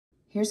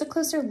Here's a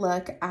closer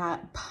look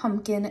at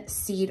pumpkin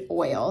seed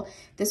oil.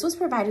 This was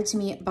provided to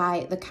me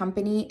by the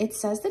company. It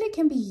says that it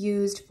can be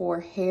used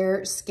for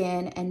hair,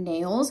 skin, and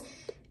nails.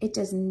 It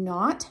does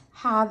not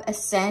have a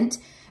scent,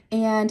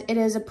 and it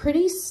is a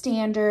pretty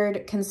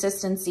standard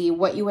consistency,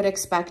 what you would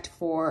expect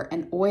for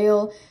an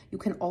oil. You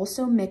can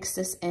also mix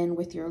this in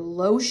with your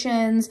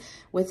lotions,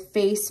 with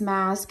face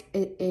mask.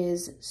 It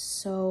is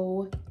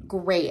so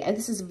great. And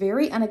this is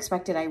very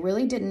unexpected. I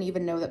really didn't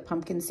even know that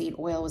pumpkin seed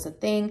oil was a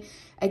thing.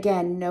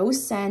 Again, no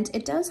scent.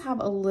 It does have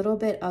a little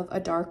bit of a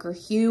darker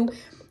hue,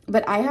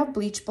 but I have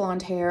bleach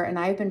blonde hair and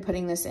I've been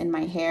putting this in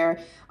my hair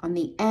on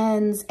the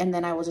ends, and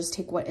then I will just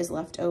take what is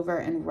left over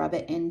and rub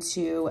it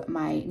into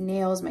my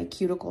nails, my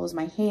cuticles,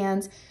 my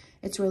hands.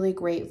 It's really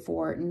great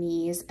for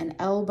knees and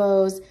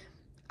elbows.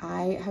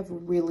 I have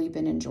really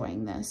been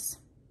enjoying this.